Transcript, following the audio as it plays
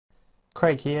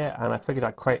Craig here, and I figured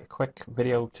I'd create a quick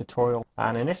video tutorial.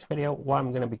 And in this video, what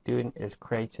I'm going to be doing is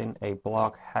creating a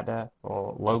blog header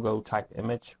or logo type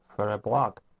image for a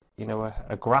blog.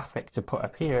 A graphic to put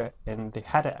up here in the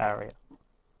header area.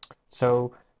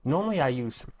 So normally I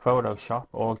use Photoshop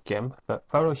or GIMP, but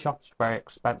Photoshop is very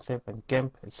expensive and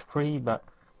GIMP is free, but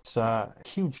it's a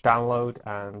huge download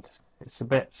and it's a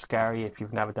bit scary if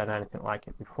you've never done anything like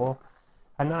it before.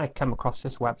 And then I came across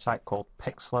this website called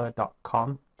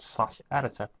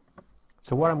pixlr.com/editor.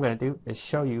 So what I'm going to do is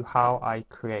show you how I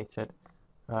created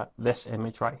this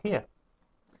image right here.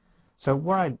 So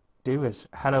what I do is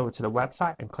head over to the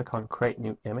website and click on create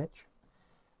new image.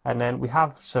 And then we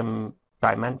have some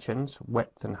dimensions,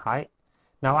 width and height.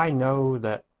 Now I know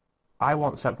that I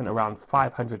want something around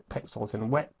 500 pixels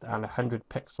in width and 100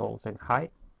 pixels in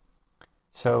height.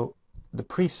 So the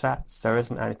presets, there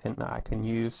isn't anything that I can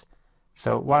use.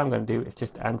 So what I'm going to do is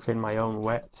just enter in my own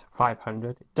width,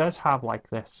 500. It does have like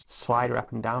this slider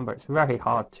up and down, but it's very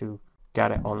hard to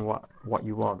get it on what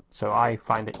you want. So I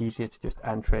find it easier to just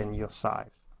enter in your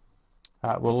size.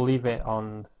 We'll leave it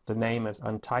on the name as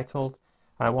untitled,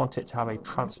 and I want it to have a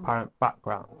transparent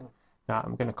background. Now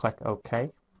I'm going to click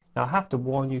OK. Now I have to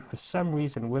warn you, for some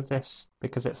reason with this,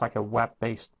 because it's like a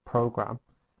web-based program,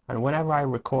 and whenever I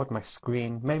record my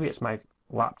screen, maybe it's my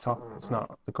laptop, it's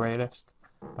not the greatest,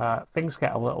 things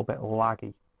get a little bit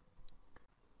laggy.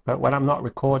 But when I'm not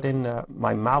recording,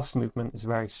 my mouse movement is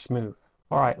very smooth.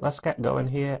 Alright, let's get going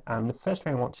here, and the first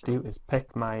thing I want to do is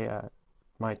pick my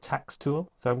my text tool.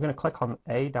 So I'm going to click on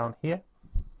A down here,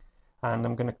 and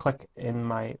I'm going to click in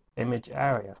my image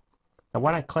area. Now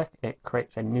when I click, it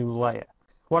creates a new layer.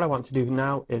 What I want to do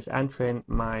now is enter in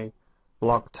my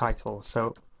blog title.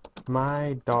 So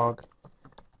my dog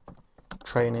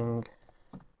training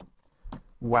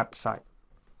website.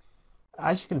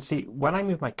 As you can see, when I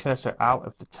move my cursor out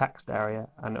of the text area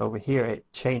and over here, it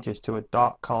changes to a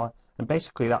dark color, and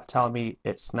basically that's telling me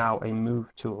it's now a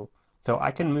move tool. So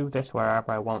I can move this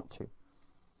wherever I want to,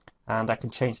 and I can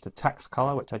change the text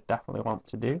color, which I definitely want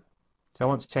to do. So I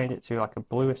want to change it to like a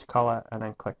bluish color and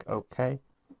then click OK.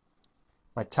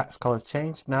 My text color has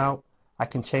changed. Now I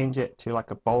can change it to like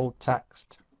a bold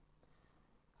text.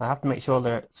 I have to make sure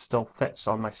that it still fits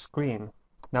on my screen.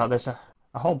 Now there's a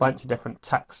whole bunch of different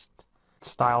text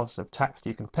styles of text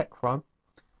you can pick from,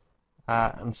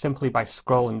 and simply by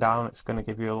scrolling down it's going to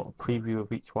give you a little preview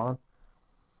of each one.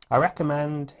 I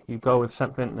recommend you go with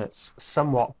something that's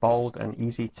somewhat bold and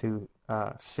easy to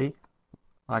see.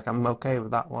 Like I'm okay with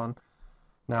that one.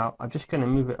 Now I'm just going to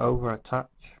move it over a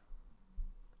touch,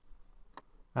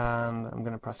 and I'm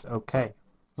going to press OK.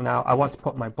 Now I want to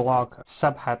put my blog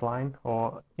subheadline,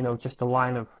 or just a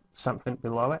line of something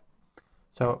below it.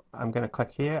 So I'm going to click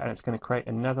here, and it's going to create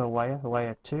another layer,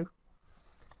 layer 2.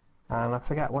 And I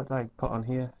forget, what did I put on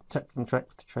here? Tips and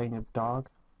tricks to train your dog.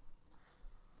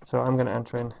 So I'm going to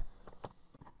enter in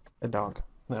a dog.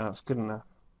 No, that's good enough.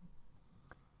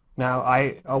 Now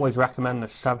I always recommend the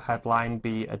subheadline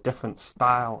be a different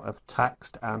style of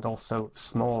text and also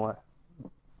smaller,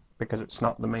 because it's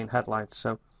not the main headline.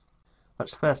 So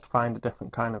let's first find a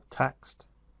different kind of text.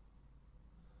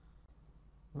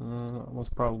 That was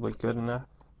probably good enough.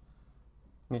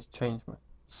 I need to change my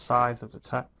size of the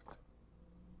text.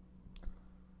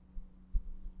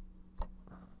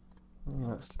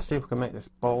 Let's see if we can make this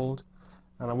bold,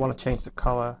 and I want to change the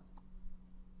color.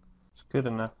 It's good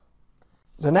enough.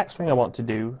 The next thing I want to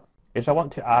do is I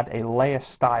want to add a layer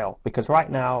style, because right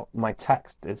now my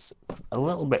text is a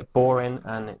little bit boring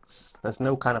and there's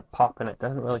no kind of pop in it,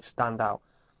 doesn't really stand out.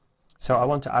 So I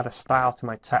want to add a style to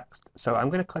my text. So I'm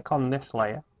going to click on this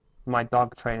layer, my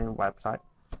dog training website,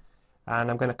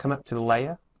 and I'm going to come up to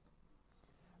layer,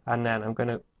 and then I'm going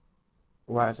to,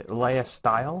 where is it, layer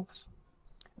styles,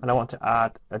 and I want to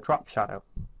add a drop shadow.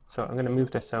 So I'm going to move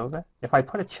this over. If I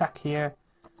put a check here,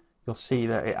 you'll see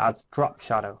that it adds drop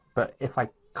shadow, but if I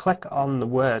click on the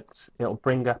words, it'll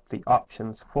bring up the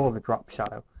options for the drop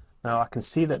shadow. Now I can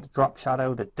see that the drop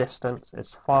shadow, the distance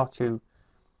is far too,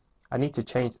 I need to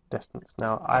change the distance.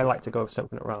 Now I like to go with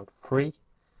something around 3,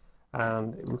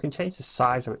 and we can change the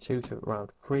size of it too to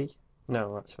around 3.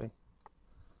 No, actually,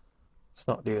 let's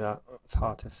not do that, it's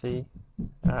hard to see.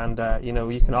 And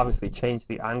you can obviously change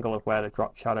the angle of where the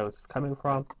drop shadow is coming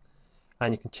from,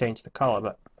 and you can change the color,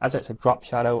 but as it's a drop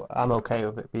shadow, I'm okay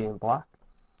with it being black.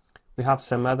 We have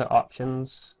some other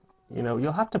options.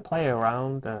 You'll have to play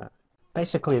around.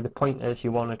 Basically the point is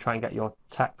you want to try and get your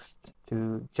text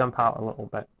to jump out a little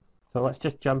bit. So let's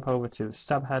just jump over to the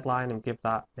subheadline and give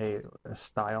that a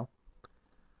style.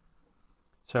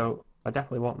 So I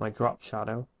definitely want my drop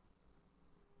shadow.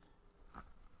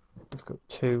 Let's go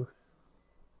 2,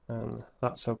 and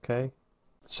that's okay.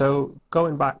 So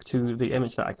going back to the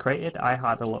image that I created, I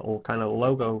had a little kind of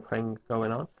logo thing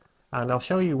going on, and I'll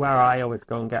show you where I always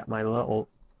go and get my little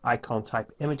icon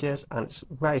type images, and it's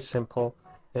very simple.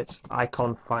 It's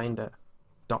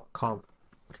iconfinder.com.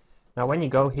 Now when you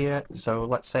go here, so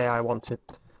let's say I want to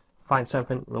find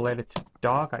something related to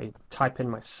dog, I type in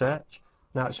my search.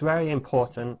 Now it's very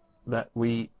important that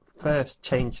we first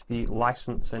change the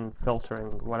licensing, filtering,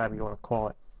 whatever you want to call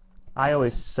it. I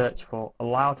always search for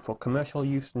allowed for commercial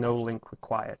use, no link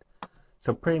required.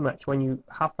 So pretty much when you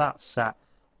have that set,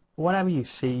 whatever you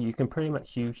see you can pretty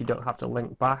much use. You don't have to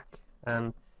link back,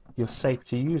 and you're safe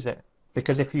to use it.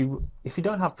 Because if you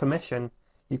don't have permission,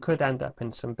 you could end up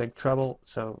in some big trouble,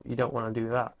 so you don't want to do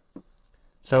that.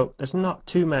 So there's not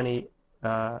too many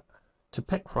to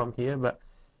pick from here, but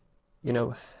you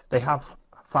know, they have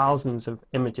thousands of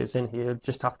images in here. You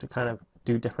just have to kind of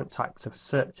do different types of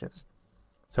searches.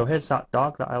 So here's that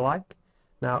dog that I like.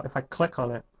 Now if I click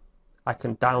on it, I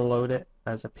can download it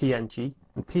as a PNG,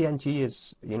 and PNG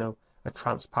is, you know, a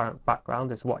transparent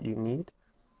background is what you need.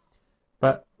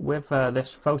 But with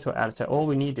this photo editor, all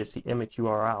we need is the image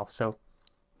URL. So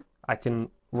I can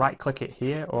right click it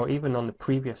here, or even on the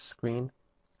previous screen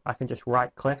I can just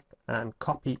right click and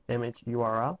copy image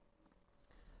URL.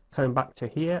 Coming back to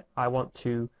here, I want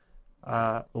to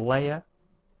layer,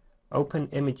 open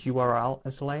image URL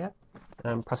as layer,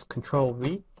 and press Ctrl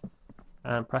V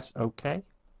and press OK.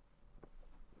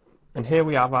 And here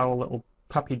we have our little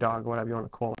puppy dog, whatever you want to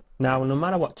call it. Now no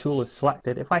matter what tool is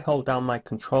selected, if I hold down my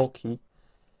Control key,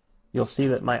 you'll see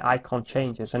that my icon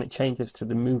changes, and it changes to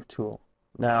the Move tool.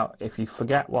 Now if you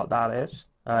forget what that is,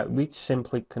 we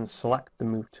simply can select the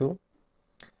Move tool,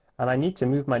 and I need to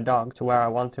move my dog to where I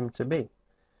want him to be.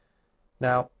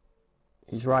 Now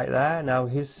he's right there. Now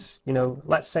he's, you know,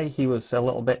 let's say he was a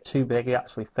little bit too big. He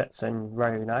actually fits in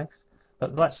very nice.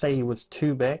 But let's say he was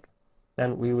too big,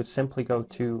 then we would simply go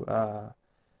to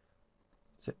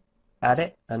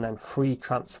edit and then free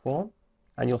transform,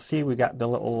 and you'll see we get the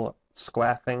little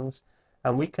square things,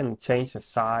 and we can change the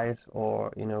size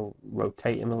or, you know,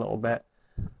 rotate him a little bit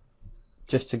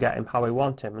just to get him how we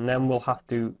want him. And then we'll have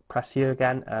to press here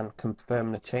again and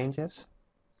confirm the changes.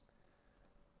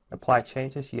 Apply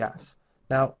changes, yes.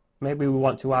 Now maybe we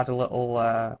want to add a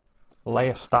little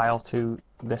layer style to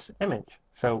this image,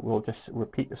 so we'll just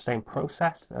repeat the same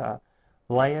process.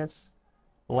 Layers,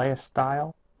 layer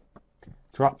style,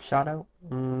 drop shadow. I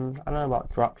don't know about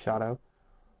drop shadow.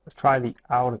 Let's try the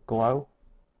outer glow.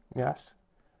 Yes.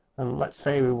 And let's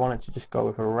say we wanted to just go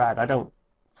with a red. I don't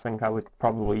think I would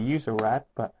probably use a red,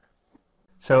 but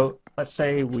so let's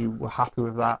say we were happy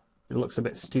with that. It looks a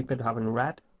bit stupid having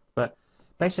red, but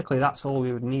basically that's all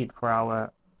we would need for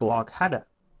our blog header.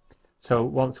 So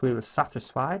once we were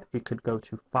satisfied, we could go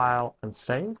to File and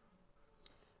Save. You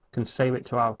can save it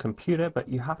to our computer, but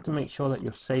you have to make sure that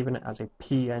you're saving it as a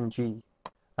PNG.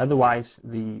 Otherwise,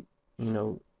 the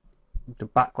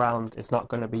background is not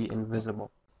going to be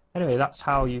invisible. Anyway, that's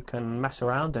how you can mess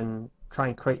around and try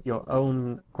and create your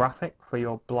own graphic for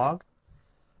your blog.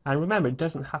 And remember, it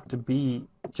doesn't have to be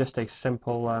just a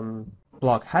simple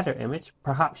blog header image.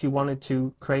 Perhaps you wanted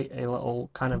to create a little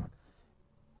kind of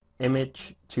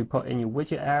image to put in your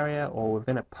widget area or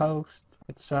within a post.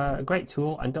 It's a great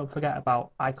tool, and don't forget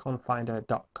about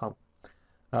iconfinder.com.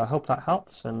 I hope that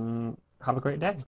helps, and have a great day.